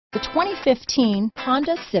The 2015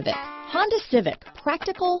 Honda Civic. Honda Civic,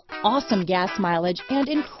 practical, awesome gas mileage, and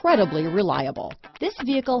incredibly reliable. This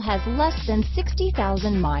vehicle has less than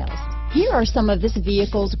 60,000 miles. Here are some of this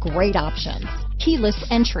vehicle's great options: keyless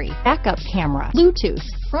entry, backup camera, Bluetooth,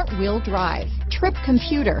 front-wheel drive, trip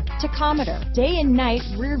computer, tachometer, day and night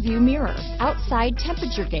rear view mirror, outside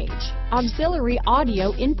temperature gauge, auxiliary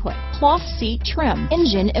audio input, cloth seat trim,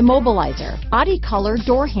 engine immobilizer, body color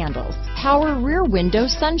door handles, power rear window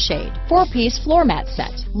sunshade, 4-piece floor mat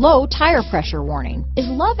set, low tire pressure warning. Is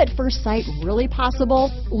love at first sight really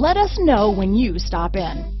possible? Let us know when you stop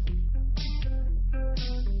in.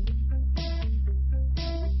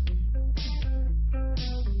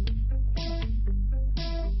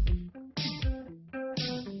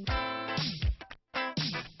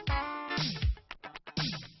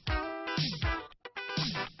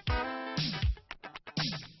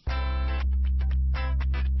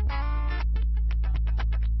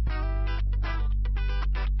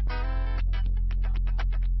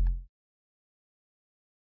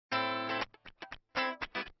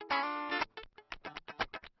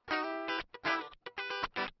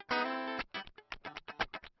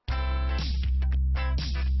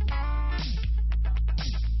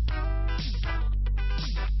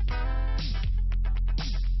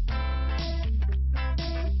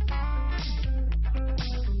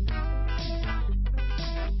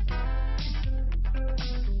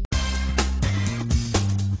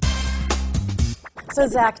 So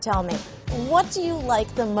Zach, tell me, what do you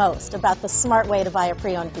like the most about the smart way to buy a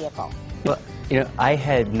pre-owned vehicle? Well, I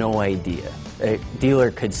had no idea a dealer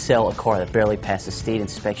could sell a car that barely passed the state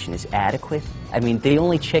inspection as adequate. I mean, they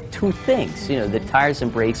only check 2 things. The tires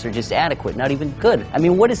and brakes are just adequate, not even good. I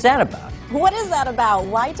mean, what is that about? What is that about?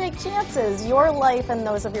 Why take chances? Your life and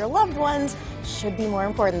those of your loved ones should be more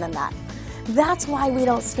important than that. That's why we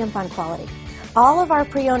don't skimp on quality. All of our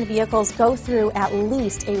pre-owned vehicles go through at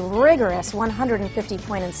least a rigorous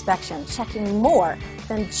 150-point inspection, checking more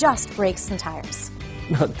than just brakes and tires.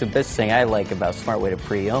 The best thing I like about Smart Way to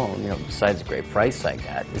Pre-Own, besides the great price I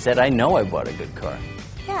got, is that I know I bought a good car.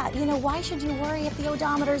 Yeah, why should you worry if the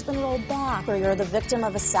odometer's been rolled back, or you're the victim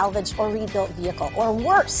of a salvaged or rebuilt vehicle, or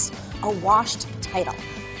worse, a washed title?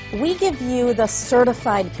 We give you the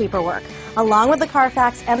certified paperwork, along with the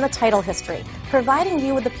CARFAX and the title history, providing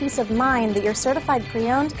you with the peace of mind that your certified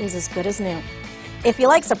pre-owned is as good as new. If you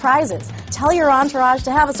like surprises, tell your entourage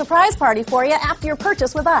to have a surprise party for you after your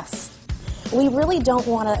purchase with us. We really don't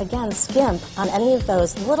want to, again, skimp on any of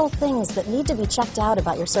those little things that need to be checked out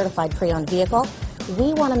about your certified pre-owned vehicle.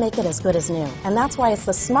 We want to make it as good as new, and that's why it's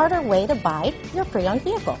the smarter way to buy your pre-owned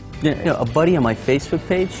vehicle. A buddy on my Facebook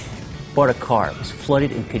page bought a car, was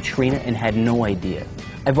flooded in Katrina, and had no idea.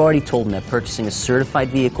 I've already told him that purchasing a certified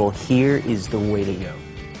vehicle here is the way to go.